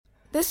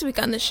This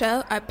week on the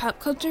show, our pop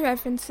culture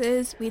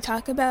references, we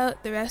talk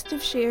about the rest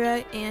of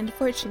She-Ra and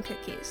fortune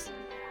cookies.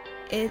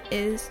 It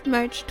is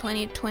March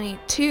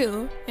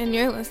 2022, and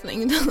you're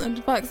listening to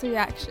Lunchbox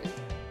Reaction.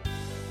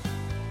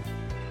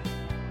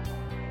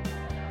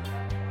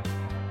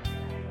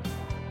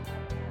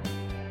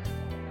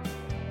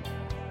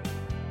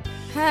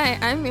 Hi,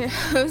 I'm your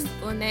host,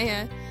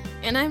 Linnea,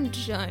 and I'm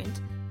joined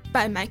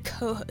by my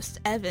co-host,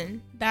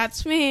 Evan.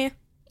 That's me.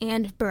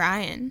 And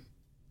Brian.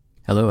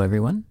 Hello,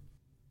 everyone.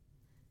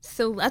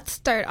 So let's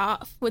start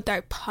off with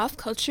our pop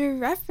culture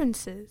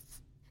references.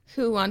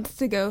 Who wants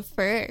to go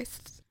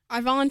first?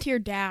 I volunteer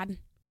Dad.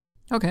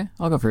 Okay,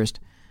 I'll go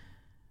first.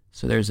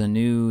 So there's a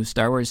new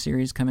Star Wars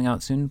series coming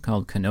out soon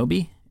called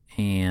Kenobi,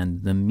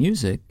 and the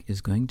music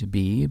is going to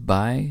be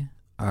by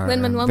our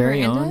Lin-Manuel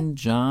very Miranda? own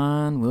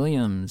John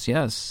Williams.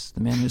 Yes,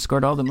 the man who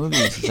scored all the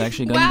movies is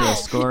actually going Wow.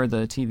 to score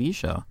the TV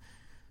show.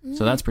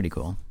 So that's pretty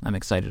cool. I'm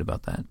excited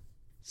about that.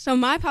 So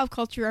my pop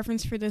culture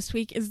reference for this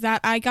week is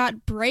that I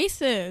got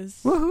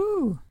braces.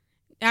 Woohoo!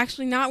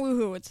 Actually, not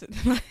woohoo. It's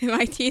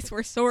my teeth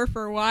were sore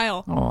for a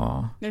while.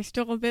 Aw. They're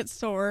still a bit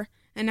sore,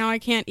 and now I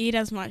can't eat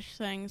as much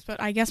things.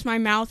 But I guess my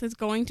mouth is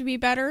going to be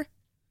better.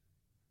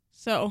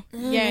 So,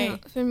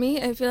 yay! For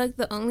me, I feel like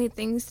the only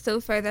things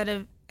so far that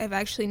I've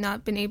actually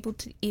not been able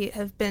to eat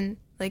have been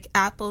like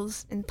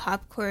apples and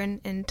popcorn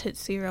and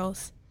Tootsie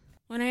Rolls.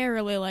 Linnea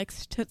really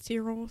likes Tootsie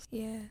Rolls.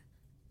 Yeah.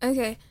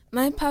 Okay,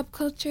 my pop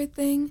culture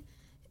thing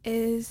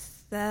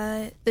is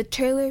that the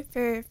trailer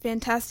for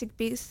Fantastic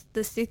Beasts: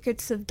 The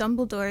Secrets of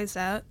Dumbledore is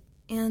out,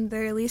 and the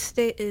release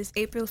date is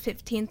April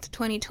 15th,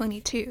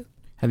 2022.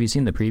 Have you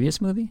seen the previous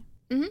movie?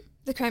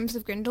 The Crimes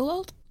of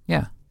Grindelwald?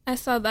 Yeah. I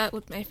saw that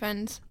with my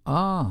friends.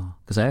 Oh,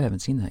 because I haven't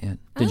seen that yet.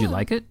 Did you Oh.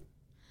 like it?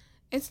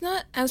 It's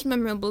not as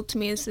memorable to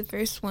me as the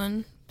first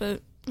one,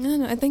 but I don't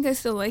know, I think I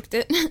still liked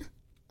it.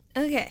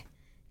 Okay,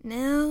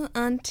 now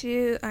on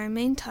to our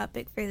main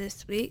topic for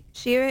this week,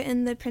 She-Ra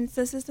and the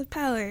Princesses of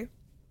Power.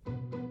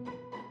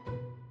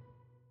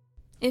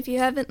 If you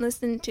haven't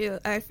listened to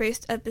our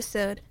first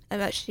episode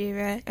about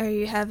She-Ra, or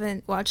you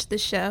haven't watched the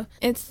show,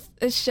 it's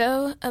a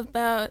show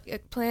about a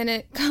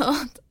planet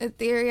called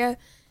Etheria,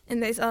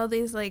 and there's all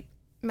these, like,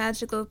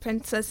 magical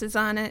princesses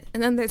on it,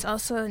 and then there's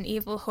also an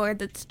evil horde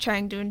that's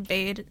trying to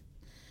invade.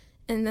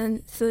 And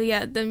then, so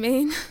yeah, the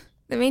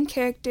main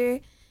character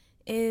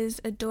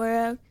is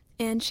Adora,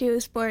 and she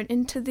was born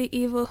into the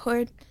evil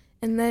horde,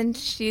 and then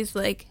she's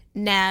like,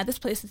 nah, this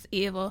place is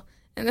evil.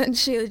 And then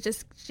she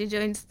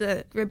joins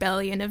the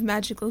rebellion of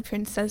magical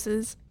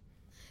princesses.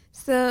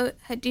 So,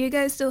 do you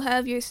guys still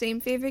have your same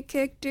favorite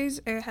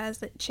characters, or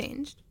has it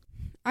changed?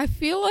 I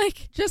feel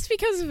like just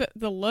because of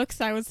the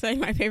looks, I would say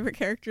my favorite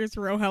character is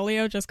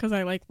Rogelio, just because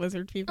I like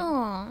lizard people.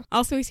 Aw,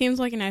 Also, he seems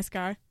like a nice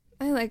guy.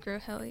 I like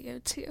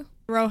Rogelio too.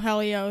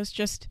 Rogelio is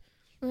just...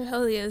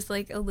 Rogelio is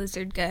like a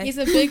lizard guy. He's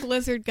a big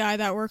lizard guy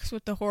that works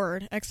with the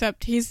Horde,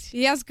 except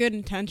he has good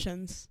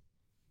intentions.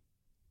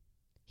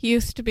 He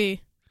used to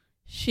be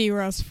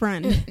She-Ra's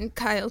friend. And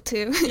Kyle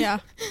too. Yeah.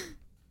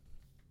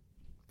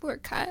 Poor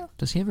Kyle.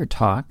 Does he ever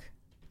talk?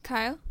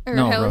 Kyle? Or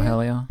No, Rogelio?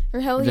 Rogelio.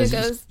 Rogelio Does he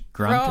goes, just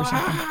grunt or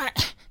something? "Roar!"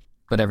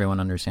 But everyone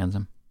understands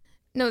him.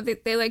 No,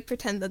 they like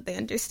pretend that they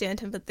understand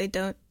him, but they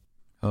don't.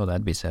 Oh,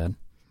 that'd be sad.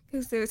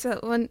 Because there was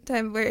that one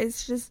time where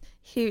it's just,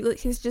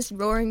 he's just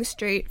roaring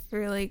straight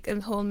for like a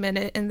whole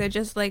minute, and they're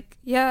just like,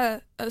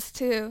 yeah, us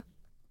too.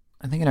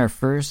 I think in our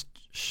first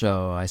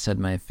show, I said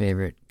my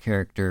favorite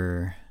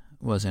character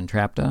was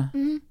Entrapta.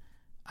 Mm-hmm.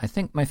 I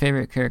think my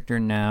favorite character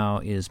now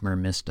is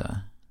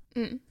Mermista.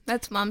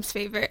 That's Mom's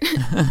favorite.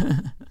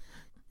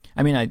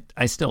 I mean,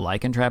 I still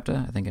like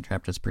Entrapta. I think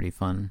Entrapta's pretty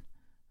fun.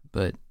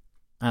 But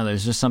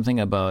there's just something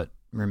about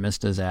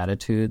Mermista's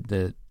attitude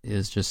that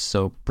is just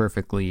so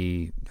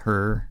perfectly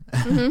her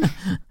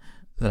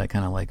that I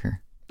kind of like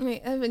her.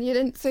 Wait, Evan, you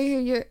didn't say who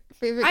your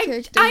favorite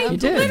character I was? You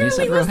did. You literally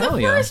said was the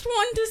Rogelio. first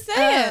one to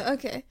say it.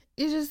 Okay.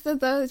 You just said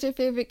that was your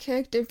favorite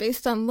character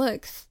based on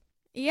looks.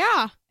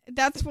 Yeah,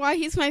 that's why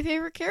he's my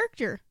favorite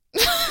character.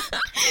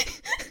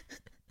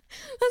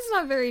 That's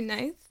not very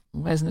nice.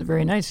 Why isn't it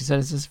very nice? He said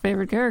it's his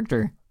favorite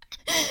character.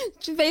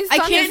 Based I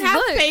on can't his have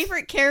looks.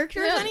 favorite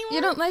characters anymore.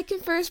 You don't like him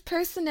for his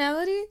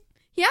personality?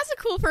 He has a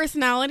cool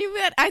personality,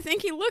 but I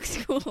think he looks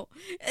cool.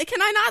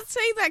 Can I not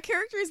say that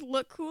characters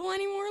look cool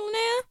anymore,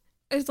 Linnea?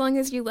 As long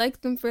as you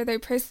like them for their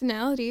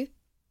personality.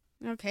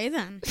 Okay,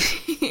 then.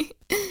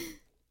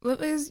 What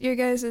was your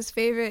guys'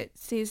 favorite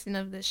season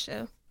of this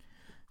show?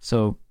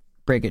 So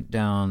break it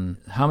down.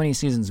 How many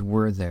seasons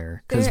were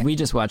there? Because we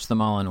just watched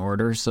them all in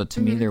order. So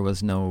to me, there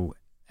was no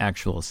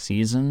actual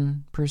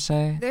season per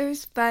se.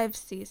 There's 5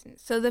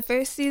 seasons. So the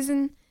first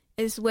season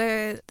is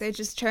where they're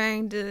just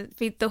trying to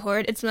defeat the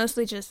Horde. It's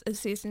mostly just a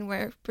season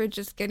where we're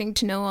just getting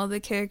to know all the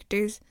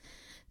characters.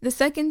 The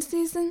second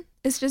season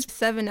is just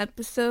 7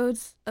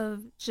 episodes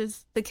of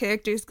just the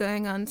characters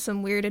going on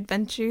some weird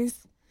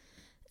adventures.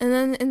 And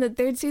then in the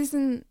third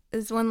season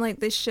is when like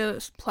the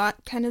show's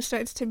plot kind of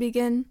starts to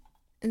begin.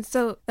 And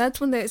so that's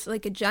when there's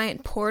like a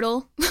giant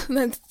portal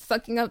that's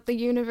sucking up the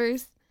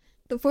universe.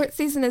 The fourth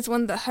season is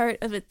when the heart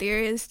of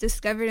Etheria is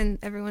discovered, and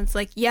everyone's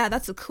like, yeah,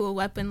 that's a cool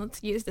weapon.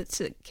 Let's use it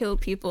to kill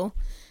people.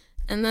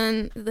 And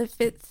then the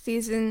fifth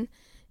season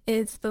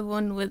is the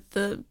one with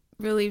the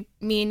really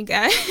mean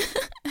guy.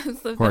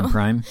 as the Horde villain.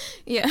 Prime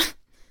Yeah.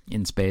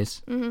 in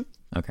space? hmm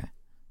Okay.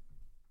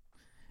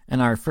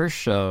 And our first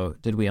show,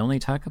 did we only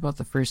talk about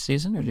the first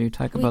season, or did you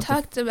talk We about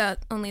talked about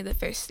only the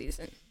first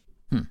season.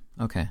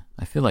 Okay.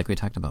 I feel like we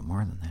talked about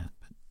more than that.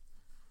 But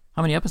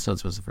how many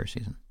episodes was the first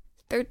season?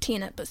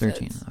 13 episodes.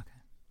 13. Okay.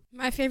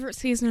 My favorite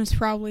season is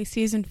probably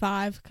season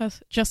 5,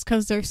 just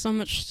because there's so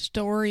much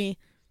story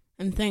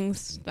and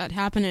things that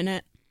happen in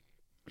it.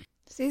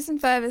 Season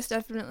 5 is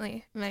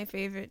definitely my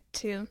favorite,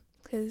 too,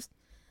 because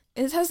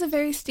it has a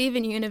very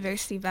Steven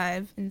Universe-y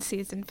vibe in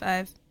Season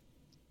 5.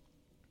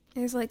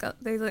 There's like,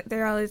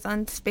 they're always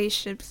on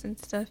spaceships and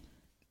stuff.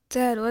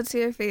 Dad, what's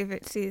your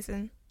favorite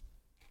season?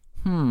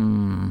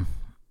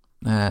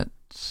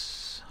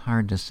 That's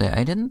hard to say.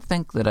 I didn't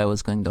think that I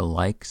was going to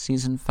like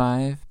season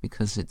 5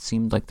 because it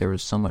seemed like there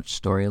was so much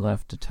story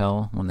left to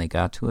tell when they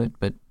got to it,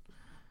 but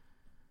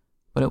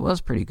it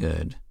was pretty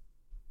good.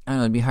 I don't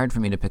know, it'd be hard for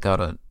me to pick out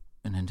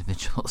an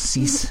individual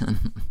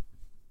season.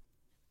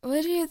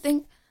 What do you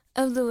think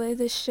of the way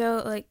the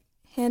show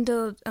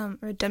handled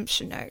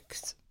redemption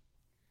arcs?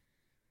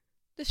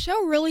 The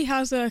show really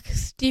has a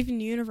Steven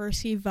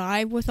Universe-y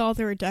vibe with all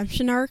the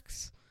redemption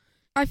arcs.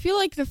 I feel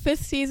like the 5th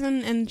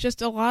season and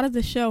just a lot of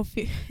the show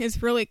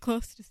is really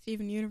close to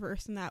Steven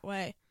Universe in that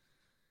way.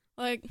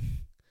 Like,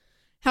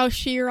 how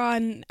She-Ra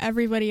and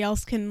everybody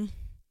else can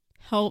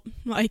help,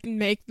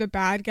 make the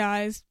bad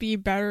guys be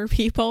better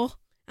people,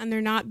 and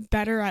they're not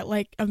better at,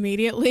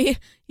 immediately.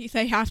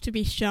 They have to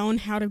be shown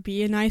how to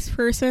be a nice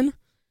person.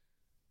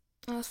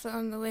 Also,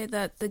 in the way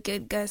that the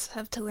good guys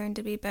have to learn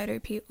to be better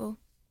people.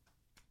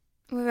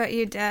 What about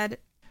you, Dad?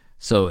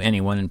 So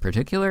anyone in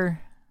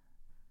particular?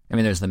 I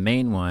mean, there's the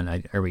main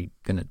one. Are we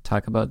going to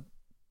talk about...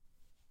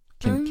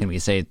 Can we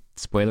say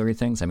spoilery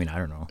things? I mean, I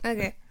don't know.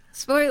 Okay.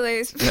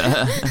 Spoilers.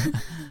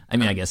 I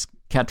mean, I guess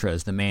Ketra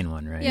is the main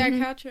one, right? Yeah,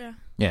 Ketra.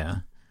 Yeah.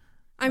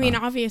 I mean,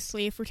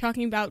 obviously, if we're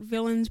talking about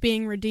villains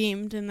being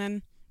redeemed, and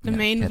then the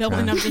main Ketra.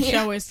 villain of the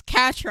show is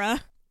Ketra.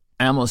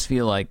 I almost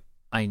feel like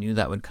I knew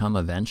that would come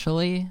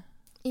eventually.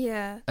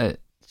 Yeah.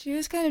 She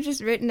was kind of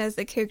just written as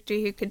a character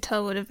you could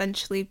tell would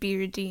eventually be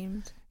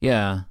redeemed.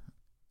 Yeah.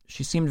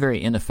 She seemed very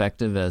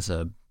ineffective as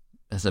a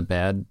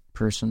bad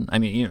person. I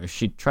mean,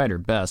 she tried her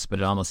best, but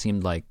it almost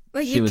seemed like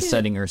she was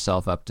setting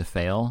herself up to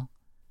fail.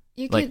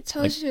 You could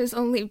tell she was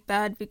only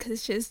bad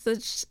because she has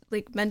such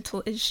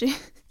mental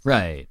issues.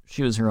 Right.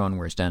 She was her own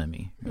worst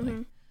enemy, really.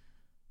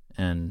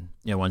 Mm-hmm. And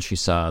once she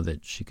saw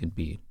that she could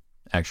be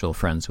actual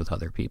friends with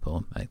other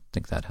people, I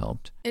think that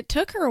helped. It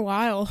took her a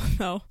while,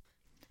 though.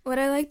 What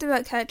I liked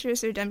about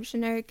Catra's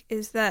redemption arc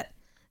is that,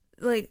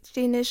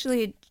 she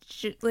initially,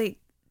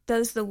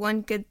 does the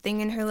one good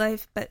thing in her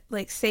life, but,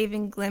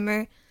 saving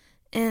Glimmer.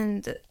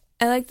 And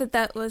I like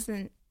that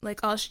wasn't,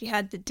 all she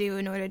had to do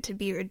in order to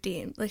be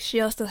redeemed. She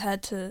also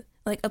had to,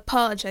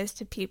 apologize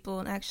to people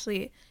and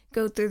actually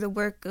go through the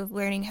work of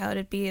learning how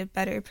to be a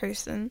better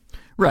person.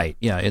 Right,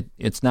 yeah.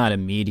 It's not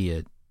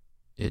immediate.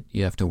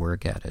 You have to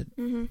work at it.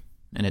 Mm-hmm.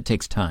 And it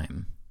takes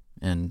time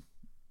and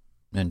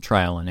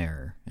trial and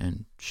error.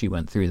 And she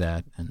went through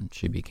that, and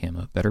she became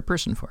a better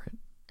person for it.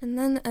 And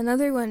then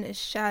another one is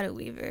Shadow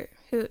Weaver,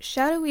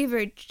 Shadow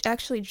Weaver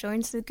actually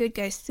joins the good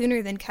guys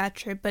sooner than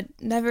Catra, but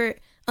never,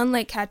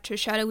 unlike Catra,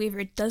 Shadow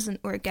Weaver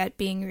doesn't work at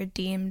being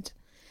redeemed.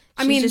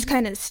 She just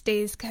kind of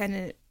stays kind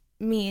of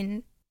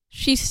mean.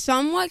 She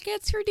somewhat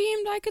gets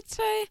redeemed, I could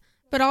say,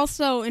 but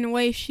also in a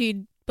way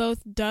she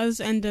both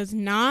does and does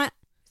not.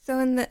 So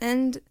in the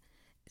end,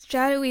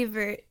 Shadow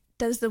Weaver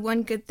does the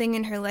one good thing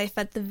in her life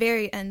at the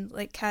very end,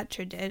 like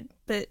Catra did.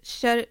 But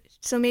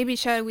so maybe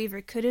Shadow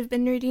Weaver could have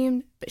been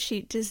redeemed, but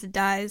she just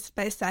dies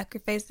by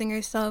sacrificing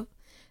herself.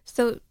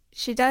 So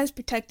she dies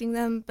protecting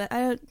them, but I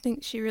don't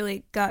think she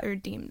really got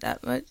redeemed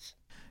that much.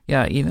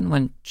 Yeah, even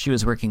when she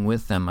was working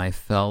with them, I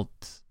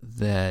felt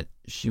that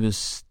she was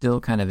still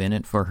kind of in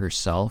it for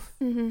herself.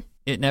 Mm-hmm.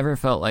 It never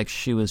felt like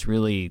she was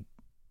really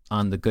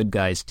on the good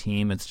guys'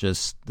 team. It's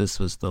just this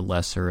was the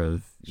lesser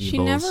of evils. She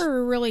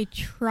never really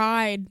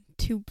tried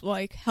to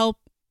help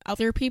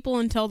other people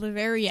until the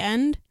very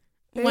end,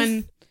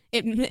 when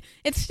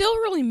it still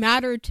really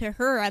mattered to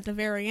her at the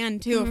very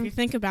end too, if you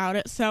think about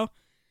it. So,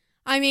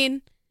 I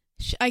mean,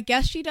 I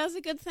guess she does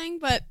a good thing,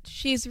 but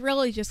she's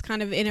really just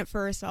kind of in it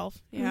for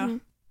herself. Yeah.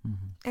 Mm-hmm.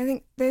 Mm-hmm. I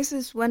think there's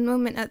this one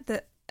moment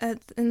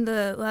in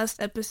the last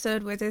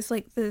episode where there's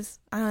this,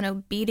 I don't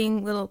know,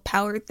 beating little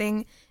power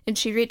thing, and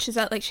she reaches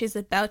out like she's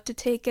about to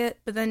take it,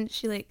 but then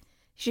she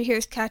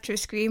hears Catra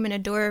scream, and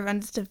Adora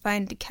runs to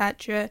find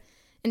Catra,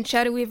 and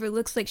Shadow Weaver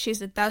looks like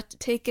she's about to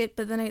take it,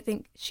 but then I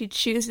think she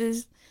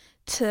chooses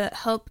to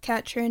help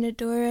Catra and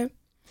Adora.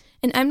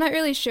 And I'm not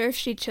really sure if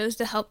she chose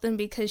to help them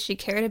because she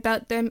cared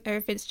about them, or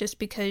if it's just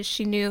because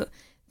she knew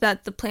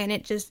that the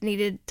planet just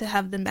needed to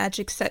have the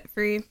magic set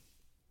free.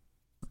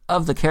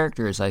 Of the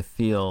characters, I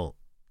feel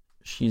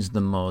she's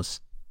the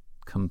most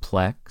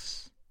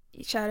complex.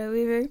 Shadow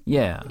Weaver?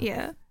 Yeah.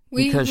 Yeah.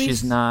 because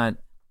she's not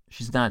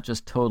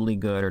just totally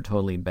good or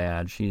totally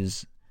bad.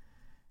 She's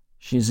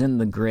in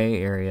the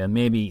gray area,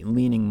 maybe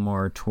leaning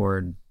more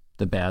toward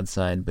the bad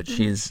side, but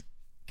she's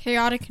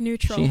chaotic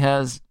neutral. She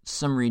has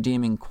some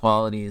redeeming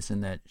qualities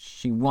in that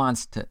she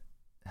wants to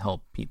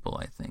help people,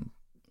 I think,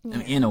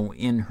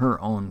 in her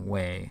own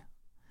way.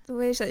 The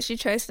ways that she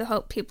tries to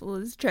help people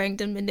is trying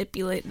to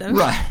manipulate them.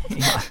 Right.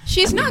 Yeah.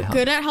 She's not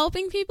good at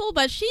helping people,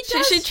 but she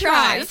does she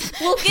tries.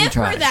 We'll give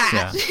her that.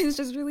 Yeah. She's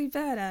just really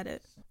bad at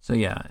it. So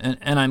yeah,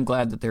 and I'm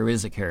glad that there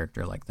is a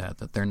character like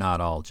that they're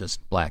not all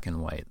just black and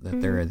white,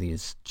 that there are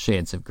these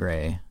shades of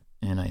gray,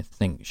 and I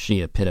think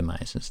she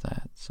epitomizes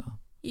that, so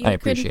I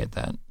appreciate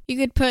that. You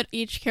could put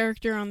each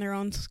character on their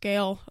own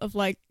scale of,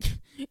 like,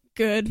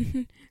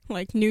 good,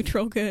 like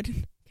neutral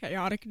good,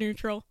 chaotic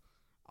neutral,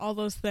 all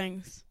those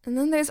things. And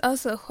then there's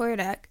also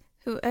Hordak,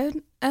 who, I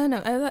don't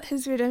know, I thought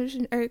his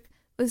redemption arc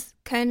was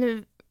kind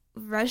of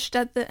rushed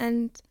at the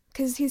end,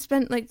 because he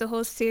spent, like, the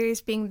whole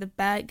series being the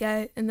bad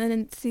guy, and then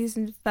in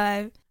season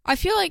 5... I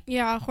feel like,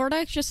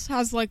 Hordak just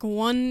has, like,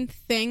 one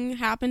thing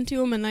happen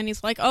to him, and then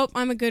he's like, oh,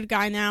 I'm a good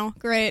guy now.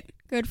 Great.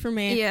 Good for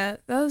me. Yeah,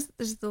 that was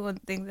just the one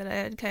thing that I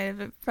had kind of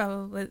a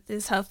problem with,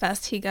 is how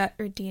fast he got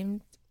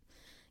redeemed.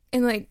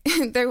 And, like,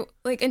 they're,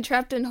 like,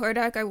 entrapped in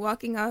Hordak are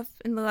walking off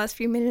in the last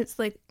few minutes,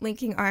 like,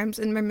 linking arms,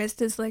 and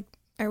Mermista's like,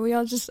 are we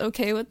all just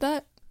okay with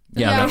that?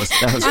 Yeah, that was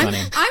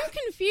funny. I'm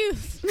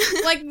confused.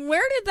 Like,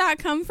 where did that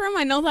come from?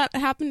 I know that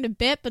happened a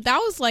bit, but that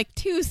was like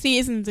 2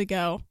 seasons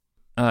ago.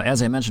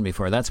 As I mentioned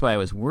before, that's why I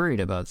was worried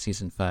about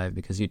season 5,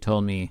 because you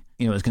told me,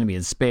 it was going to be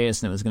in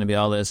space and it was going to be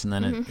all this, and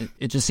then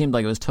it just seemed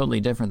like it was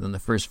totally different than the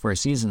first 4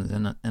 seasons,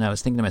 and I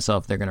was thinking to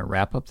myself, they're going to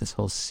wrap up this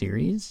whole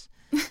series?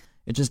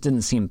 It just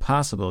didn't seem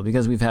possible,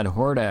 because we've had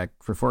Hordak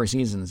for 4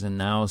 seasons, and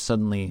now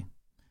suddenly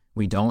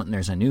we don't, and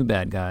there's a new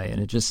bad guy,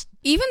 and it just...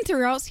 Even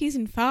throughout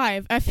season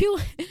 5, I feel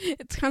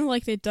it's kind of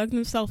like they dug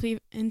themselves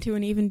into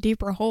an even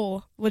deeper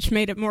hole, which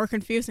made it more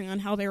confusing on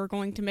how they were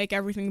going to make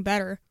everything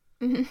better.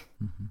 Mm-hmm.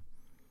 Mm-hmm.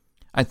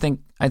 I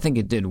think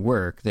it did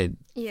work. The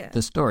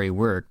story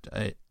worked.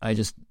 I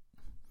just,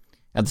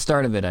 at the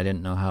start of it, I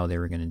didn't know how they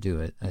were going to do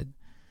it.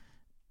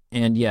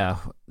 And yeah,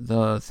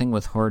 the thing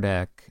with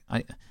Hordak,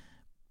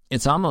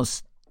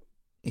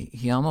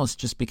 he almost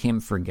just became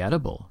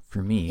forgettable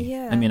for me.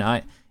 Yeah. I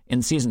mean,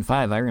 in season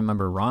 5, I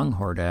remember wrong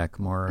Hordak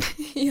more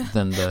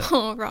than the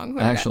wrong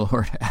Hordak. actual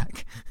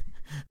Hordak.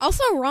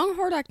 Also, wrong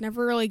Hordak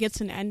never really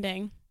gets an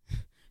ending.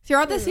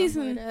 Throughout the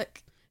season,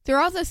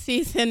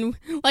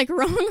 like,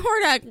 wrong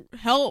Hordak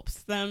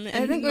helps them.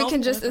 I think we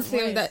can just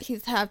assume that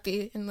he's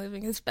happy and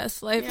living his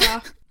best life.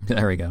 Yeah.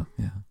 There we go,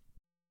 yeah.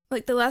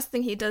 Like, the last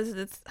thing he does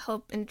is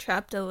help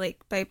Entrapta, like,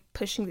 by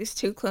pushing these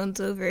 2 clones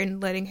over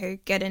and letting her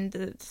get in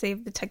to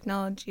save the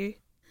technology.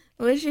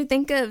 What did you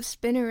think of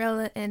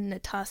Spinnerella and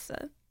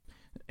Natasha?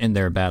 In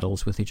their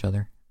battles with each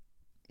other?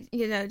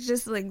 You know,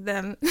 just like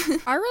them.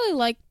 I really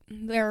like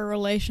their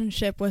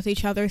relationship with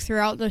each other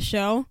throughout the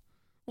show.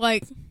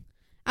 Like,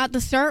 at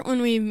the start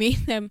when we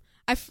meet them,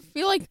 I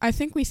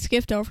think we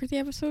skipped over the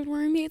episode where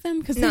we meet them,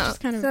 because they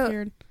just kind of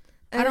appeared.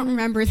 I don't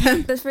remember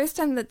them. The first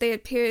time that they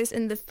appear is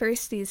in the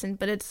first season,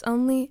 but it's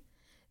only...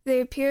 They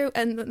appear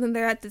and then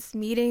they're at this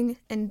meeting,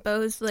 and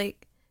Bo's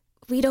like,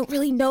 we don't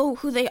really know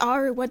who they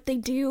are or what they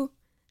do.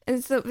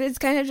 And so it's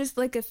kind of just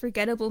like a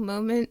forgettable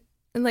moment.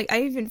 And, like,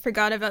 I even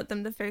forgot about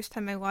them the first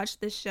time I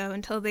watched this show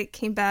until they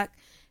came back.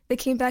 They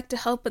came back to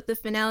help at the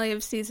finale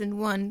of season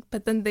 1,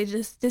 but then they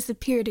just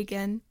disappeared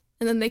again.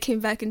 And then they came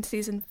back in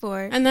season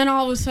 4. And then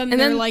all of a sudden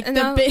they're, like,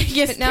 the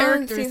biggest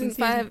characters in season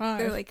 5. 5.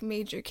 They're, like,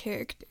 major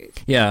characters.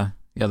 Yeah,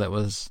 that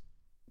was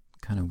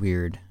kind of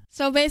weird.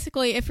 So,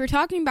 basically, if you're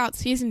talking about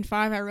season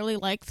 5, I really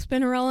liked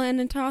Spinnerella and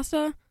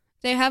Natasha.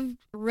 They have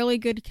really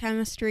good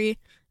chemistry.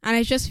 And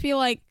I just feel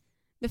like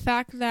the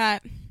fact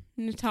that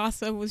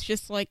Natasha was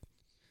just, like,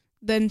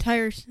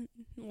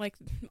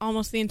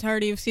 almost the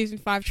entirety of season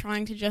 5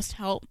 trying to just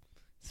help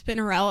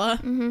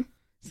Spinnerella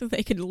so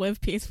they could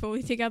live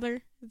peacefully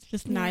together. It's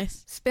just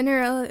nice.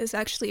 Spinnerella is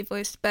actually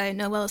voiced by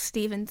Noelle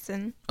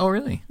Stevenson. Oh,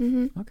 really?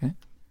 Mm-hmm. Okay.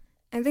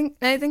 I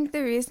think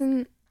the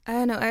reason, I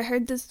don't know, I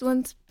heard this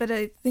once, but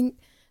I think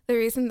the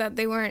reason that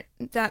they weren't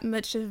that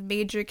much of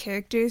major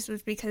characters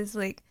was because,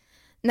 like,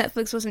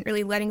 Netflix wasn't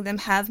really letting them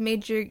have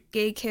major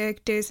gay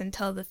characters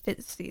until the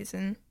 5th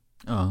season.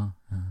 Oh,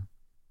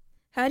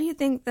 How do you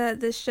think that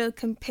this show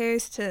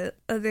compares to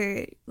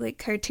other, like,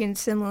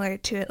 cartoons similar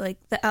to it, like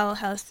The Owl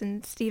House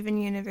and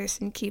Steven Universe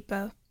and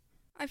Kipo?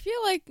 I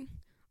feel like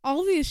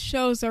all these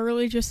shows are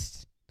really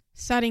just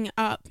setting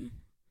up,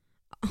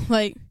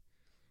 like,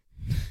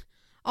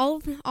 all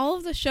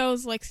of the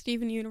shows like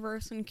Steven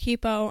Universe and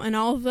Kipo, and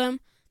all of them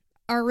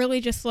are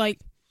really just, like,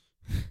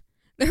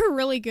 they're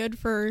really good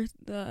for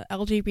the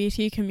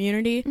LGBT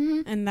community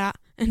and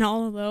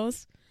all of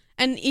those.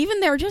 And even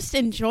they're just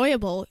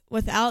enjoyable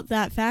without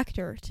that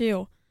factor,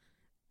 too.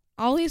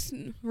 All these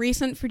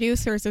recent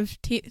producers of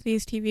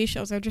these TV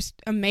shows are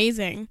just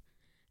amazing.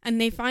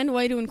 And they find a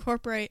way to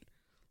incorporate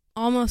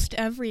almost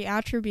every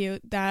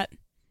attribute that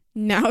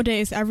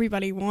nowadays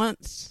everybody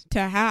wants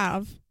to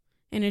have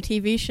in a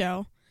TV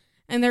show.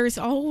 And there's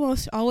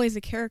almost always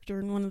a character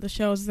in one of the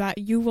shows that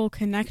you will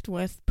connect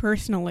with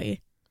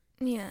personally.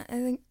 Yeah, I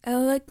think I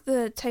like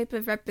the type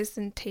of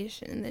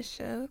representation in this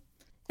show.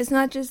 It's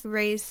not just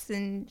race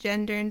and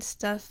gender and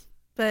stuff,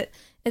 but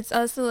it's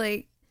also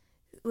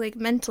like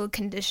mental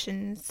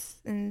conditions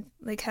and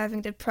like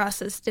having to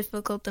process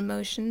difficult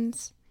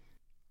emotions.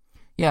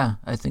 Yeah,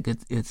 I think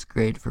it's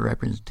great for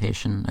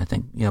representation. I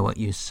think what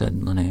you said,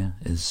 Linnea,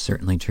 is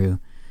certainly true.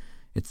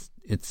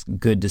 It's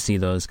good to see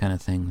those kind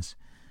of things.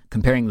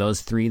 Comparing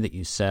those three that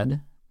you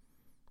said,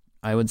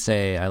 I would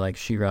say I like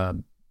She-Ra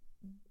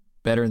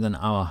better than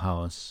Owl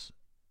House,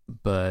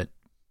 but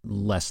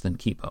less than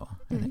Kipo.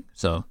 I think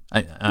so.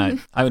 I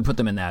would put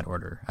them in that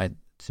order.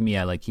 To me,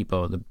 I like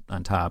Kipo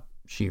on top,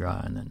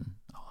 She-Ra, and then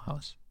Owl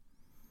House.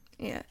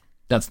 Yeah.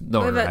 That's the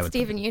order. What about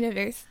Steven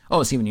Universe?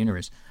 Oh, Steven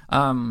Universe.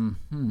 To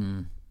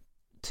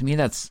me,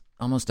 that's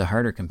almost a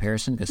harder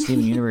comparison because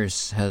Steven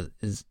Universe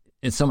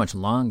it's so much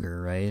longer,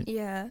 right?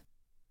 Yeah.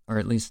 Or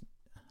at least,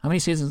 how many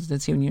seasons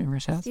did Steven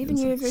Universe have? Steven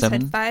Universe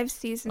 7? had 5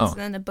 seasons and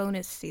then a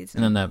bonus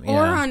season. And then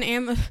Or on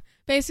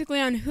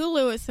basically on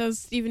Hulu it says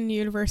Steven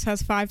Universe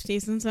has 5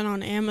 seasons, and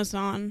on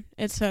Amazon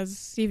it says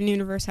Steven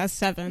Universe has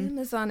 7.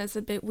 Amazon is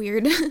a bit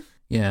weird.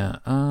 Yeah.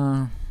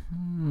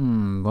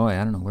 Boy,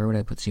 I don't know. Where would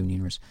I put Steven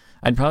Universe?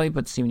 I'd probably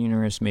put Steven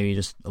Universe maybe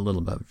just a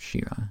little above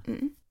She-Ra.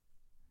 Mm-hmm.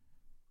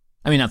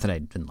 I mean, not that I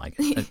didn't like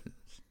it.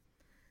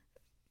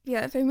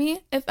 Yeah, for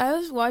me, if I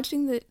was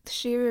watching the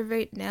She-Ra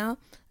right now,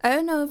 I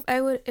don't know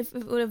if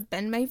it would have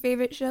been my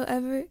favorite show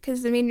ever,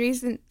 because the main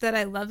reason that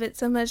I love it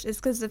so much is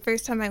because the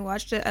first time I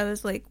watched it, I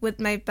was like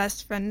with my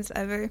best friends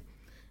ever,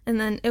 and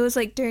then it was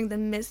like during the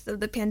midst of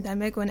the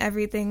pandemic when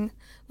everything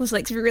was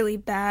like really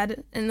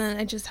bad, and then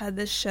I just had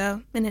this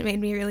show, and it made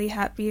me really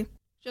happy.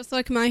 Just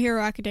like My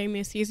Hero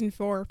Academia Season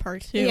 4,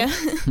 Part 2. Yeah.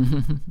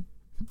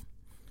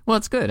 Well,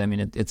 it's good. I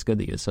mean, it's good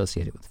that you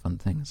associate it with fun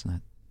things, and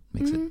that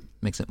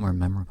makes it more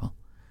memorable.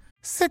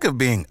 Sick of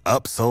being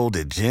upsold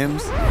at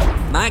gyms?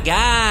 My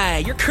guy,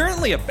 you're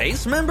currently a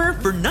base member?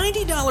 For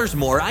 $90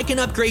 more, I can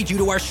upgrade you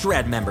to our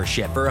Shred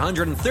membership. For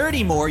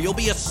 $130 more, you'll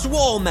be a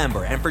Swole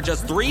member. And for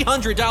just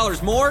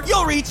 $300 more,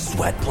 you'll reach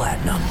Sweat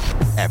Platinum.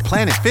 At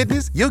Planet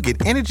Fitness, you'll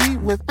get energy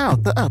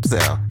without the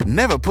upsell.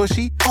 Never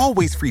pushy,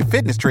 always free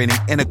fitness training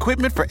and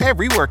equipment for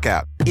every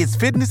workout. It's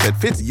fitness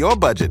that fits your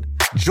budget.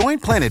 Join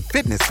Planet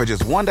Fitness for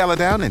just $1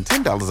 down and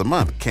 $10 a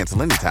month.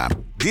 Cancel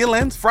anytime. Deal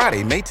ends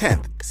Friday, May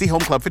 10th. See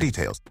Home Club for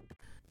details.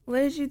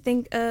 What did you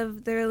think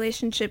of the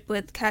relationship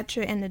with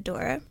Catra and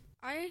Adora?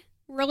 I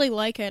really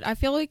like it. I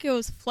feel like it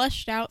was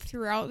fleshed out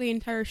throughout the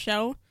entire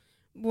show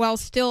while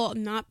still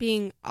not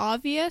being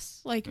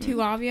obvious, like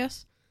too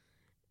obvious,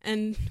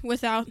 and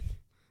without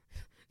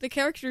the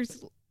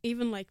characters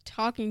even like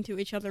talking to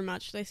each other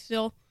much. They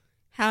still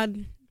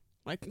had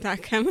like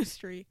that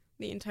chemistry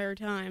the entire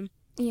time.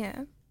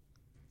 Yeah.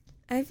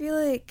 I feel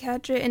like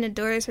Catra and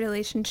Adora's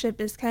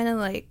relationship is kind of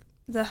like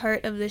the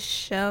heart of the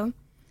show.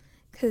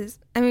 Because,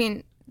 I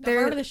mean, the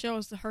heart of the show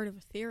is the heart of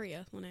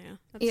Etheria, Linnea.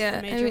 That's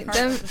yeah, the major part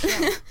of the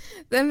show.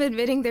 Them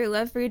admitting their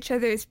love for each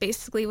other is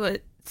basically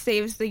what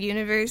saves the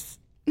universe.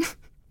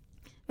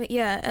 But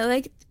yeah, I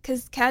like,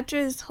 because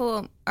Catra's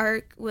whole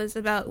arc was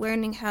about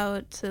learning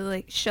how to,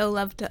 like, show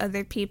love to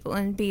other people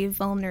and be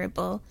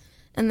vulnerable.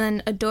 And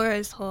then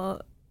Adora's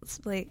whole,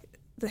 like,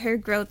 her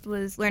growth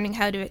was learning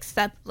how to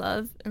accept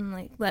love and,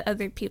 like, let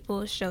other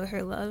people show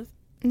her love.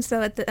 And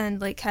so at the end,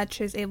 like,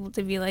 Catra's able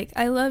to be like,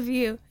 I love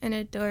you. And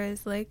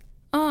Adora's like,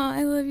 oh,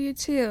 I love you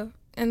too.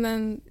 And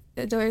then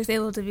Adora's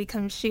able to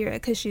become She-Ra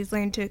because she's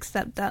learned to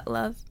accept that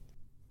love.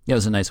 Yeah, it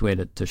was a nice way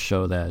to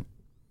show that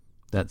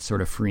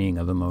sort of freeing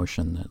of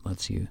emotion that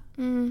lets you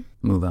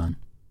move on.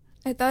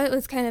 I thought it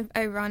was kind of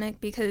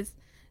ironic because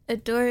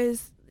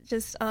Adora's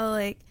just all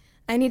like,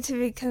 I need to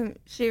become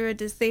She-Ra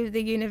to save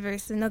the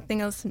universe and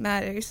nothing else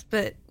matters.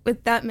 But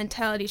with that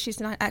mentality, she's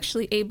not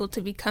actually able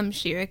to become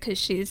She-Ra because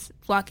she's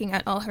blocking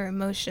out all her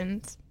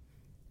emotions.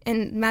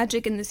 And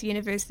magic in this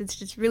universe is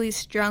just really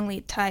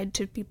strongly tied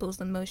to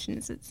people's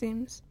emotions, it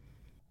seems.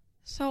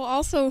 So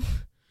also,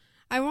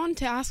 I wanted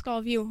to ask all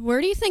of you,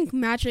 where do you think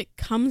magic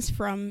comes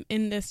from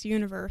in this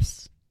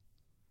universe?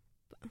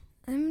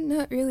 I'm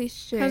not really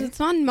sure. Because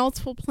it's on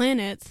multiple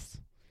planets,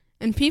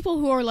 and people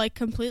who are, like,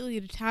 completely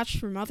detached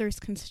from others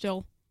can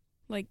still,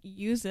 like,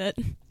 use it.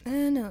 I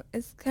don't know.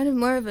 It's kind of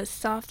more of a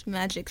soft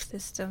magic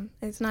system.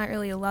 There's not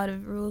really a lot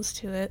of rules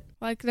to it.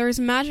 Like, there's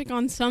magic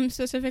on some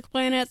specific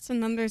planets,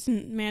 and then there's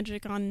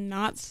magic on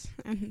not.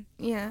 And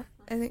yeah,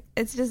 I think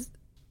it's just,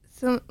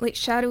 so, like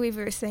Shadow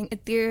Weaver was saying,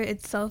 Etheria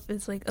itself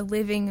is like a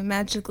living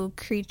magical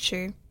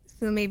creature.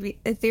 So maybe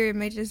Etheria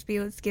might just be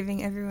what's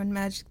giving everyone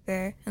magic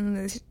there. And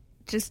there's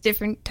just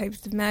different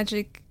types of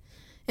magic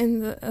in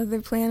the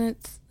other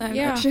planets. I'm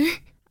not sure.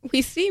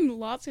 We see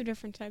lots of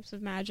different types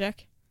of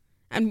magic.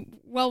 And,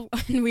 well,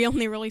 we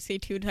only really see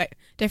 2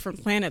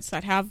 different planets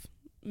that have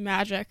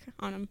magic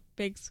on a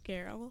big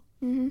scale.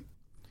 Mm-hmm.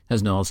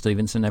 Has Noel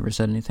Stevenson ever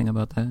said anything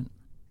about that?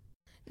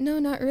 No,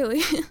 not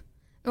really.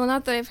 Well,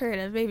 not that I've heard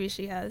of. Maybe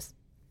she has.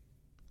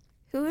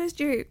 Who is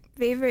your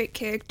favorite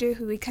character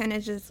who we kind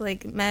of just,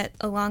 like, met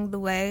along the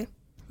way?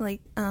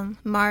 like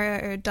Mara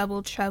or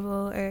Double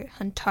Trouble or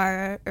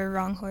Huntara or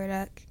Wrong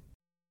Hordak?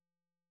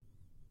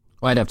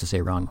 Well, I'd have to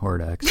say Ron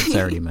Hordak, since I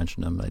already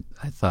mentioned him.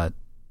 I thought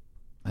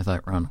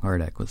Ron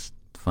Hordak was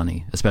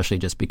funny, especially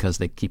just because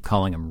they keep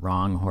calling him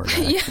Wrong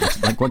Hordak. Yeah.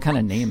 It's like, what kind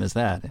of name is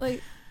that?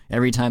 Like,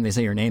 Every time they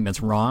say your name,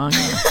 it's wrong.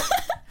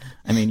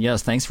 I mean,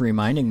 yes, thanks for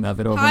reminding me of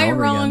it over Hi, and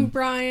over Wrong again.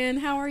 Brian.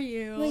 How are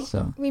you? like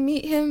So we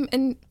meet him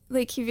and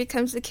like he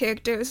becomes a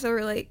character, so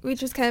we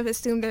just kind of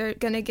assume they're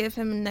gonna give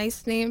him a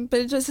nice name,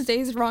 but it just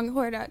stays Wrong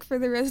Hordak for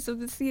the rest of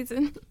the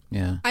season.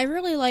 yeah. I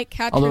really like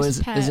Catcher's Although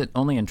is Pet. it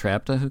only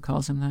Entrapta who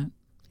calls him that?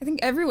 I think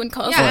everyone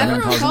calls Yeah, him everyone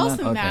everyone calls calls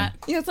him him that?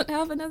 that. He doesn't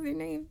have another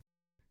name.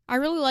 I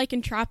really like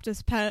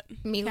Entrapta's pet.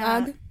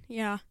 Milag. cat.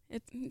 Yeah,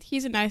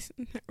 he's a nice,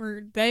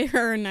 or they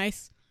are a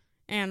nice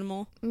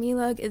animal.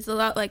 Milag is a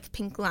lot like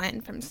Pink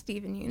Lion from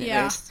Steven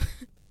Universe.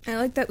 I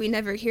like that we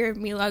never hear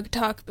Milag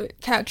talk, but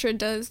Catra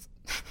does.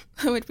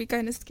 That would be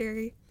kind of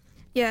scary.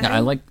 Yeah. Yeah, I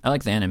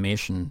like the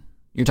animation.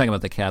 You're talking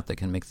about the cat that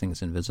can make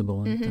things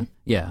invisible. And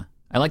yeah,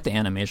 I like the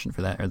animation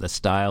for that, or the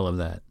style of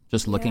that.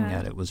 Just looking Yeah.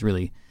 at it was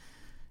really,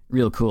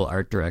 real cool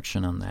art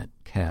direction on that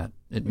cat.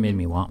 It made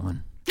me want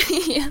one.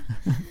 Yeah.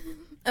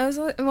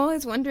 I'm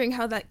always wondering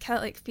how that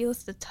cat like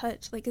feels to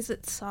touch. Like, is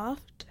it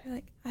soft? Or,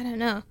 like, I don't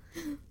know.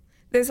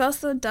 There's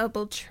also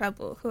Double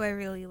Trouble, who I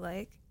really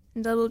like.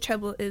 And Double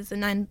Trouble is a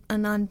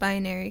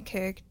non-binary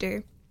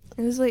character.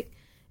 It was like,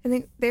 I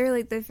think they were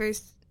like the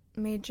first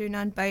major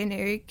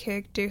non-binary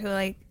character who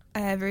like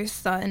I ever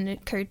saw in a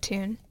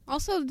cartoon.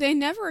 Also, they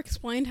never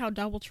explained how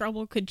Double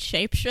Trouble could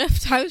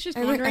shapeshift. I was just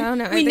I wondering. don't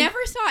know. We never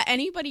saw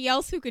anybody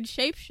else who could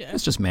shapeshift.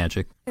 It's just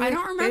magic. I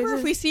don't remember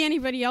if we see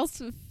anybody else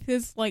with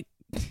his, like,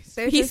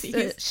 They're just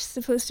species.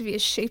 supposed to be a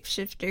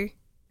shapeshifter.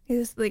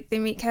 He's like, they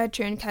meet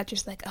Catra, and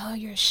Catra's like, oh,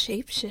 you're a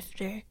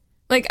shapeshifter.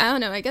 Like, I don't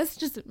know, I guess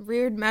just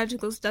weird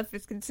magical stuff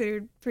is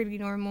considered pretty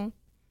normal.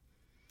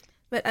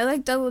 But I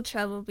like Double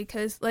Trouble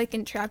because, like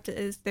Entrapta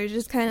is, they're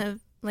just kind of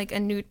like a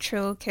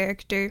neutral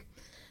character.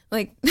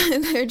 Like,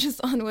 they're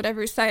just on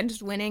whatever side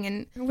is winning,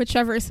 and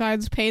Whichever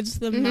side pays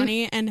the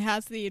money and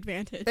has the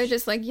advantage. they're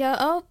just like, yeah,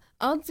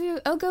 I'll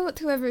go with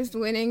whoever's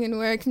winning and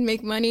where I can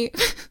make money.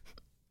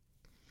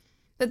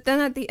 But then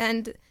at the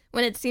end,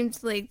 when it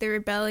seems like the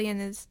rebellion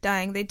is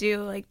dying, they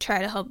do like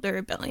try to help the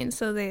rebellion,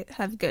 so they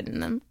have good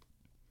in them.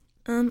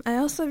 I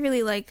also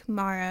really like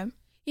Mara.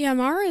 Yeah,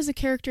 Mara is a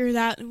character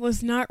that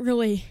was not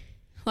really,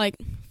 like,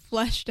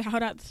 fleshed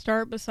out at the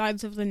start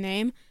besides of the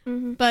name.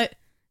 Mm-hmm. But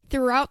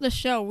throughout the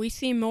show, we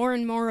see more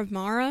and more of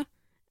Mara,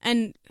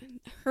 and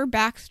her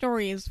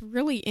backstory is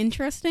really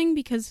interesting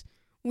because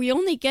we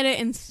only get it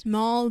in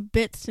small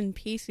bits and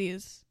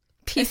pieces.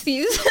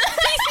 Pieces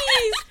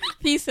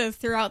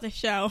throughout the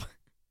show.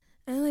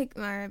 I like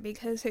Mara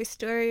because her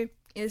story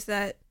is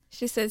that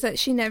she says that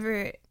she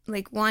never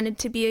like wanted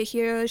to be a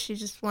hero. She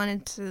just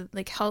wanted to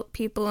like help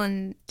people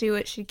and do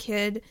what she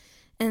could.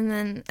 And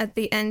then at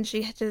the end,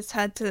 she had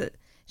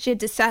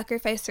to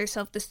sacrifice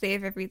herself to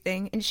save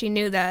everything. And she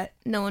knew that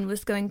no one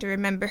was going to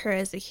remember her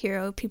as a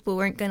hero. People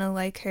weren't going to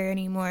like her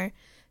anymore.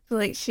 But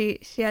like she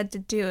had to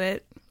do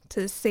it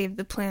to save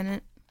the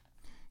planet.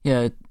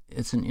 Yeah,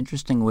 it's an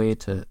interesting way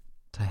to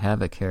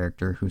have a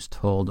character who's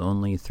told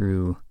only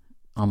through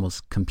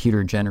almost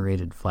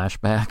computer-generated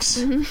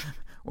flashbacks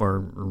or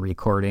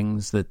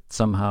recordings that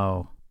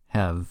somehow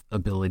have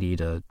ability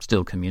to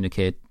still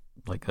communicate,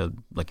 like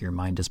your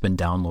mind has been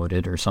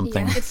downloaded or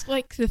something. Yeah. It's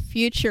like the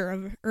future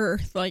of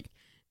Earth. Like,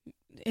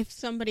 if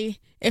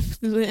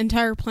the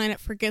entire planet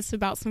forgets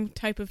about some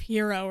type of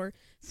hero or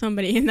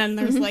somebody, and then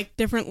there's like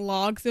different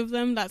logs of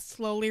them that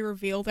slowly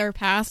reveal their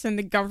past, and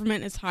the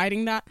government is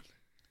hiding that.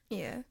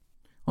 Yeah.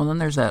 Well, then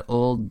there's that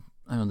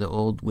the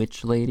old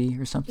witch lady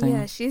or something.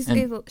 Yeah, she's And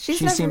able.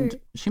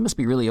 she must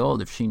be really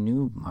old if she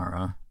knew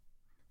Mara.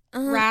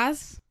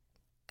 Raz?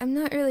 I'm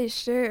not really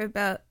sure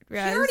about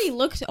Raz. She already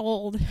looked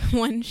old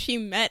when she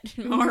met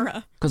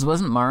Mara. Because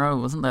wasn't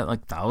that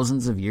like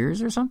thousands of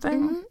years or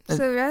something?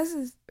 So Raz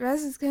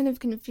is kind of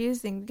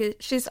confusing because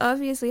she's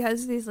obviously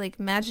has these like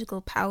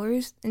magical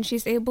powers and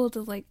she's able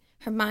to like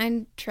her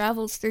mind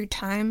travels through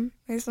time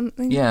or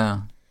something.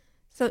 Yeah.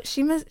 So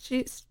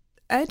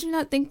I do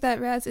not think that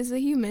Raz is a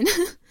human.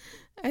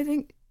 I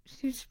think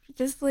she's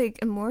just like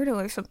immortal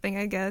or something,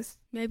 I guess.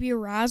 Maybe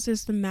Raz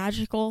is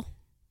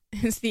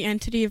the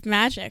entity of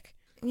magic.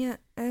 Yeah,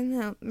 I don't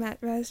know.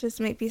 Raz just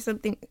might be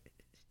something,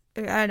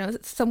 or I don't know,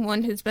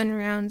 someone who's been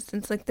around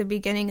since like the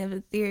beginning of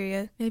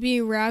Etheria. Maybe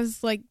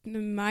Raz like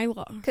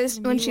Milo. Because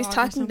when she's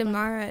talking to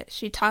Mara,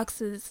 she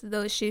talks as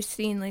though she's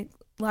seen like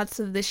lots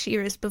of the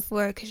Shiras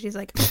before. Because she's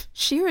like,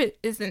 Shira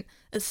isn't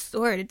a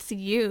sword; it's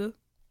you.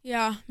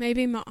 Yeah,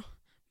 maybe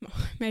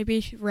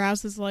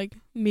Raz is like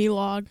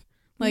Milog.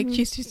 Like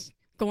she's just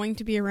going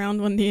to be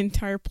around when the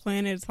entire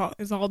planet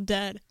is all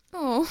dead.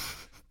 Oh,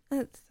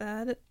 that's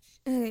sad.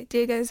 Okay, do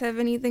you guys have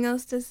anything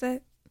else to say?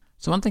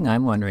 So one thing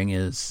I'm wondering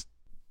is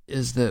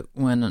that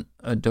when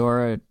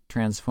Adora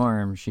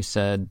transformed, she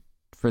said,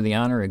 "For the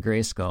honor of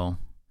Grayskull."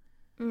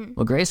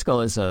 Well,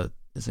 Grayskull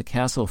is a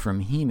castle from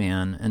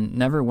He-Man, and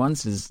never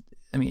once is.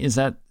 I mean, is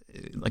that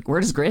like, where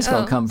does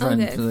Grayskull come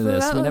from okay. for So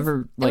this? that We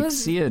was- never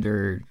see it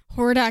or.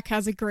 Hordak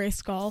has a gray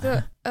skull.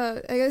 So,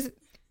 I guess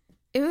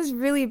it was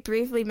really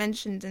briefly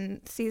mentioned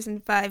in season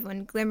 5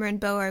 when Glimmer and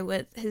Bow are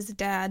with his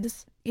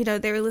dads. You know,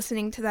 they were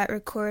listening to that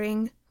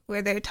recording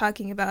where they're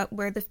talking about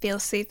where the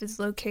failsafe is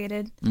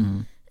located.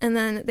 Mm-hmm. And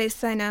then they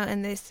sign out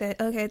and they say,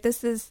 okay,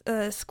 this is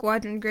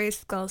Squadron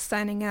Grayskull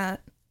signing out.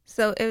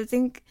 So I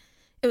think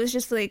it was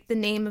just like the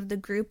name of the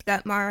group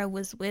that Mara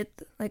was with,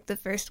 like the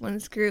first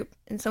one's group.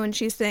 And so when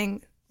she's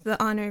saying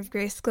the honor of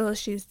Grayskull,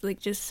 she's like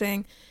just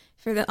saying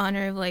for the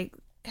honor of like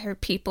her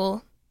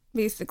people,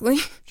 basically.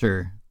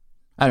 Sure.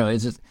 I don't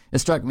know. It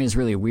struck me as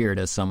really weird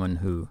as someone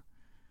who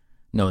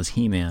knows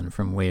He-Man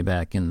from way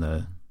back in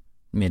the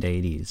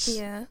mid-'80s.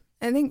 Yeah.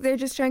 I think they're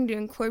just trying to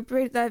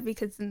incorporate that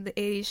because in the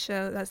 80s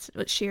show, that's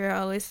what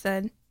She-Ra always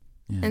said.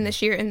 Yeah. And the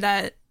She-Ra in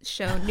that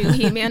show knew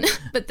He-Man,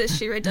 but the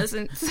She-Ra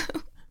doesn't. So.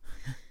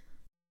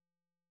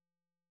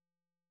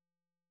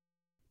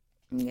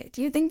 Yeah.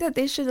 Do you think that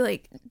they should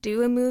like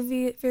do a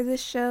movie for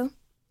this show,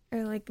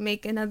 or like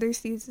make another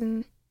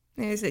season?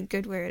 Or is it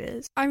good where it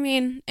is? I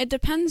mean, it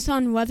depends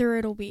on whether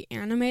it'll be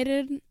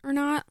animated or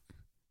not.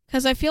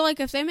 Because I feel like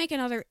if they make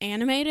another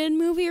animated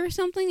movie or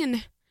something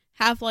and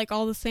have like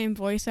all the same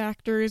voice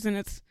actors and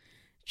it's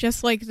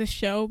just like the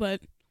show,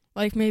 but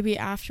like maybe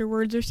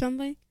afterwards or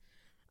something,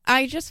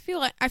 I feel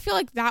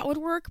like that would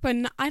work. But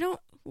I don't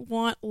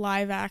want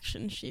live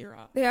action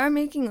She-Ra. They are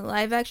making a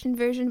live action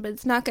version, but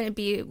it's not going to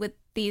be with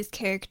these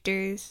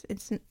characters.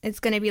 It's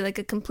going to be like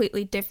a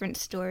completely different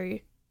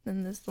story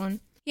than this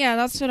one. Yeah,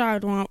 that's what I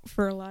would want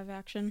for a live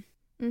action.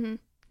 Mm-hmm.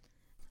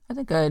 I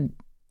think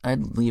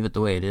I'd leave it the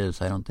way it is.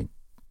 I don't think.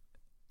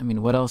 I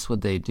mean, what else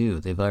would they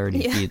do? They've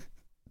already beat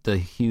the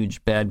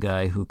huge bad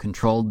guy who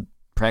controlled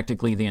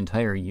practically the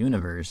entire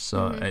universe.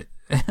 So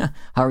how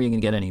are you going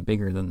to get any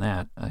bigger than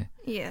that?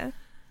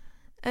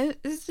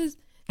 It's just.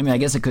 I mean, I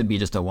guess it could be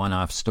just a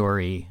one-off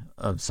story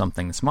of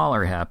something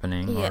smaller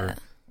happening,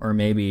 or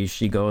maybe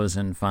she goes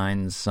and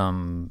finds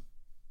some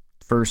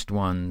first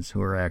ones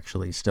who are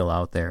actually still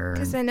out there.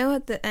 Because I know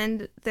at the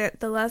end,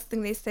 the last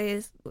thing they say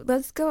is,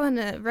 let's go on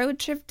a road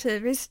trip to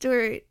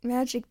restore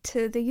magic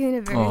to the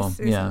universe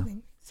or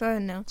something. So I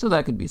don't know. So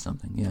that could be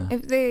something, yeah.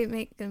 If they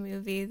make a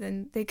movie,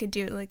 then they could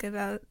do it like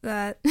about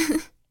that.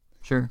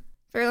 Sure.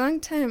 For a long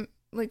time,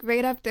 like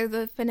right after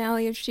the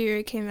finale of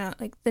She-Ra came out,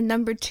 like the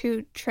number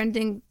 2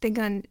 trending thing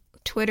on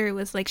Twitter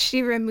was like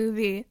She-Ra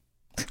movie.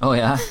 Oh,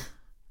 yeah?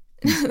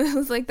 It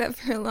was like that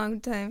for a long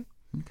time.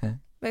 Okay.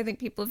 But I think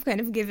people have kind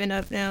of given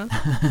up now.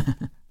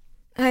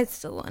 I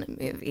still want a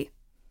movie.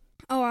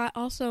 Oh,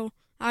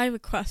 I have a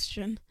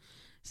question.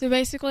 So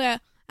basically,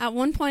 at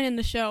one point in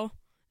the show,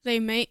 they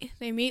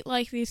meet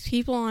like these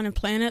people on a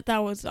planet that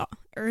was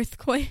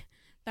earthquake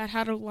that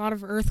had a lot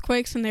of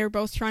earthquakes, and they were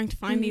both trying to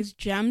find these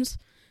gems.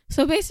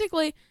 So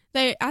basically,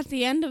 they at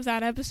the end of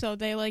that episode,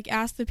 they like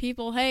asked the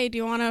people, "Hey, do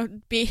you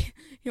want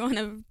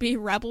to be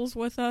rebels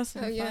with us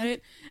and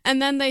fight?" And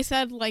then they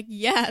said like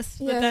yes,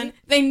 but then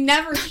they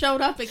never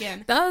showed up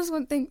again. That was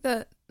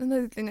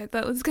another thing I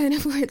thought was kind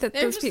of weird, that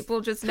those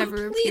people just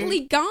never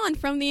completely appeared. gone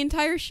from the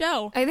entire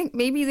show. I think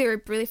maybe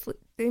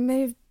they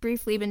may have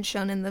briefly been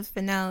shown in the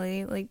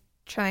finale, like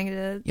trying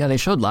to. Yeah, they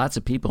showed lots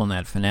of people in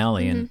that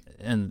finale,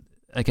 and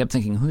I kept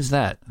thinking, who's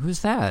that?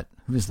 Who's that?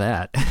 Who's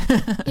that?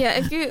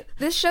 Yeah,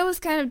 this show is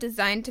kind of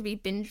designed to be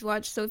binge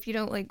watched, so if you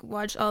don't like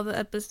watch all the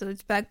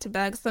episodes back to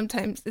back,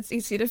 sometimes it's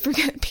easy to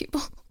forget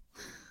people.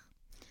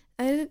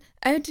 I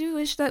do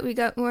wish that we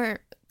got more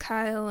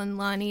Kyle and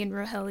Lonnie and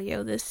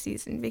Rogelio this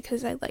season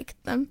because I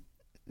liked them.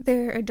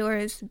 They're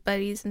Adora's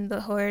buddies in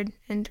the Horde,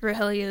 and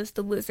Rogelio's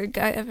the lizard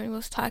guy everyone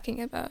was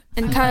talking about.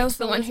 And Kyle's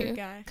the one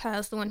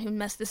who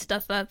messed this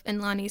stuff up,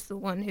 and Lonnie's the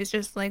one who's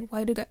just like,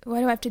 why do I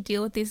have to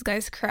deal with these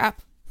guys'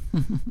 crap?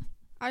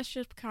 I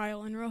ship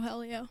Kyle and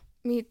Rogelio.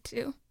 Me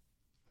too.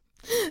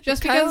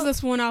 Just because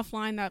this one-off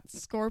line that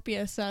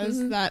Scorpia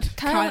says that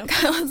Kyle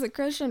has a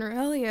crush on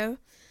Rogelio,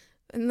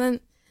 and then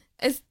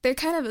they're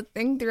kind of a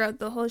thing throughout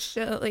the whole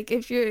show. Like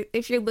if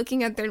you're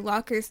looking at their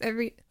lockers,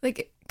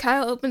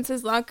 Kyle opens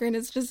his locker and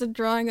it's just a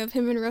drawing of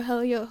him and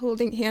Rogelio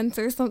holding hands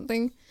or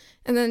something,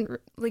 and then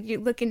like you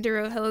look into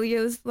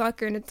Rogelio's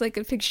locker and it's like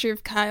a picture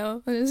of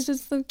Kyle, and it's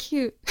just so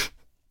cute.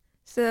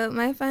 So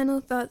my final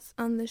thoughts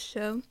on the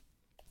show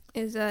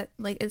is that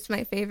like it's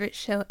my favorite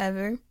show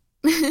ever.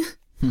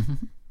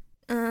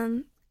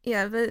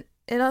 Yeah, but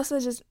it also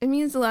it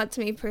means a lot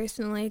to me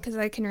personally because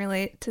I can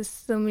relate to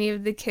so many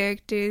of the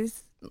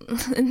characters.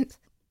 And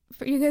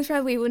you guys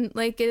probably wouldn't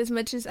like it as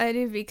much as I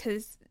do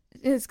because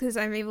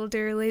I'm able to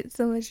relate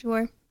so much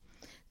more.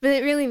 But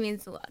it really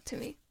means a lot to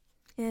me,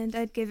 and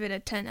I'd give it a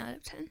 10 out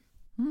of 10.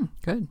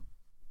 Good.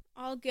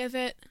 I'll give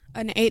it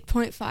an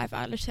 8.5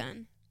 out of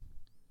 10.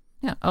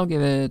 Yeah, I'll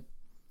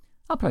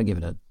probably give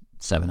it a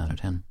 7 out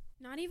of 10.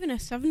 Not even a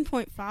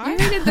 7.5? You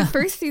rated the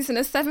first season a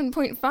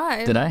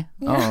 7.5. Did I?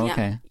 Yeah. Oh,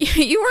 okay.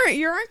 You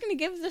aren't going to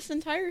give this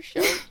entire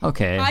show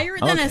Okay. higher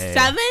than a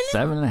 7?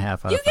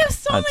 7.5 out You of give 5,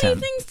 so out of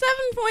many 10. things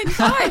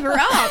 7.5 or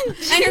up.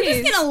 And you're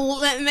just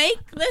going to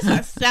make this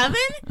a 7?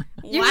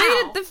 You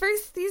rated the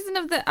first season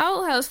of The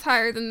Owl House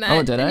higher than that.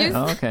 Oh, did I? And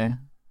Oh, okay.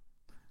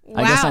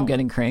 Wow. I guess I'm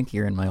getting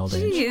crankier in my old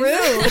age. Jeez.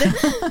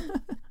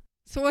 Rude.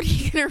 So what are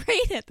you gonna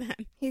rate it then?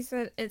 He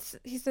said a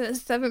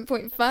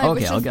 7.5. Okay,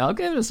 which is, I'll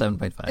give it a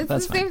 7.5. it's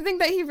That's the fine. same thing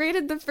that he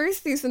rated the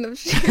first season of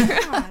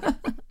She-Ra.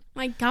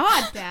 My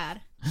God,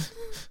 Dad.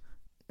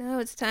 Now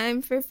it's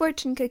time for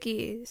fortune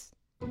cookies.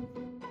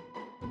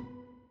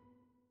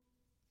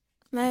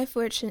 My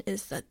fortune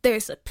is that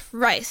there's a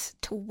price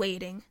to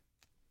waiting.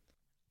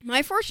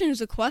 My fortune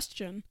is a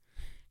question.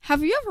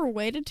 Have you ever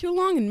waited too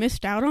long and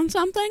missed out on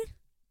something?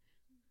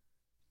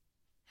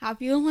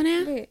 Have you,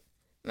 Linnea? Wait,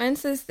 mine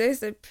says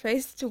there's a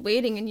price to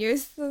waiting, and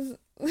yours says,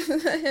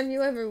 have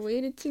you ever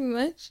waited too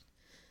much?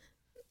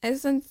 I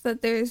sense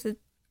that there's a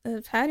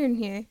pattern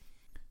here.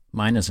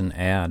 Mine is an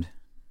ad.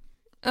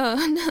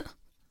 Oh, no.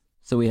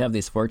 So we have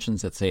these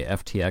fortunes that say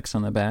FTX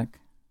on the back.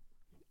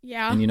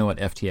 Yeah. And you know what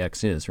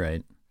FTX is,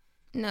 right?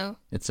 No.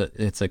 It's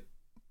a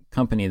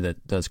company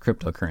that does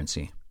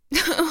cryptocurrency,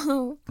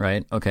 Oh,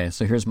 right? Okay,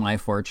 so here's my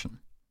fortune.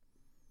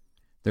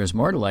 There's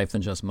more to life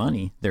than just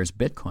money. There's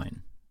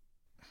Bitcoin.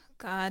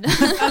 God.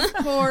 Of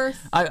course.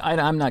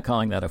 I'm not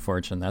calling that a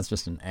fortune. That's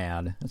just an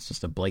ad. That's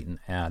just a blatant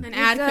ad. An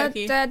ad Dad,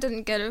 cookie. Dad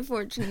didn't get a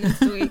fortune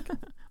this week.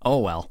 Oh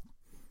well.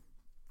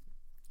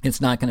 It's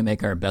not going to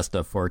make our best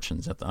of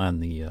fortunes on our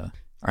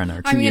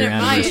 2-year I mean, it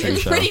might. anniversary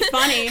It's show. pretty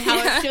funny how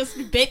it's just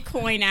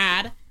Bitcoin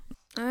ad.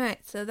 All right,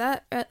 so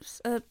that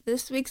wraps up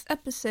this week's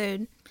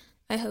episode.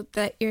 I hope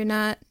that you're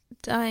not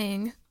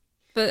dying,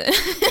 but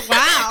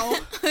Wow.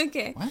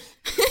 okay. What?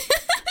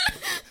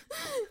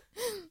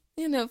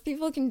 You know,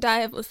 people can die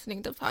of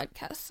listening to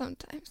podcasts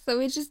sometimes, so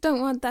we just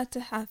don't want that to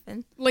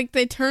happen. Like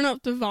they turn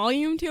up the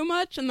volume too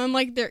much and then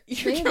like their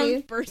eardrums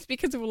Maybe. burst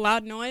because of a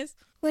loud noise.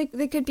 Like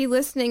they could be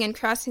listening and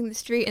crossing the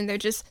street, and they're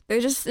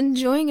just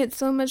enjoying it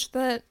so much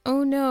that,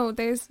 oh no,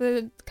 there's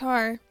the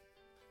car.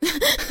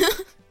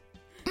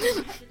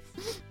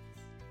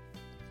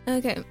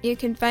 Okay, you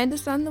can find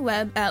us on the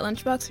web at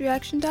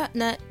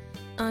lunchboxreaction.net,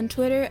 on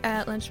Twitter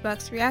at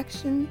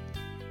lunchboxreaction,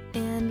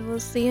 and we'll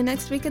see you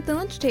next week at the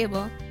lunch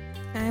table.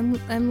 I'm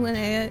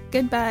Linnea.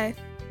 Goodbye.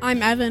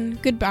 I'm Evan.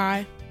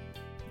 Goodbye.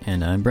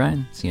 And I'm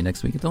Brian. See you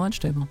next week at the lunch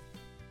table.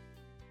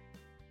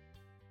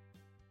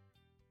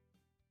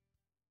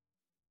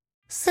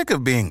 Sick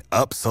of being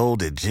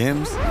upsold at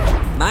gyms?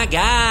 My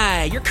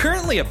guy, you're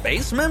currently a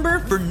base member?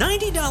 For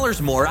 $90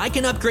 more, I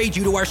can upgrade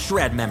you to our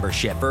Shred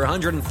membership. For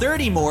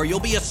 $130 more, you'll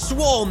be a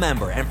Swole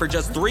member. And for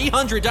just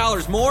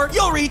 $300 more,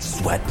 you'll reach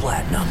Sweat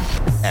Platinum.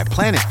 At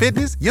Planet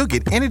Fitness, you'll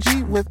get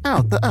energy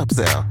without the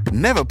upsell.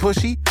 Never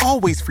pushy,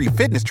 always free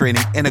fitness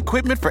training and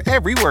equipment for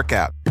every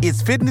workout.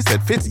 It's fitness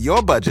that fits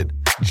your budget.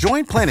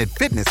 Join Planet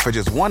Fitness for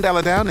just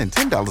 $1 down and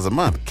 $10 a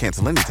month.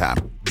 Cancel anytime.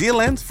 Deal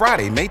ends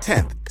Friday, May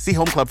 10th. See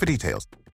Home Club for details.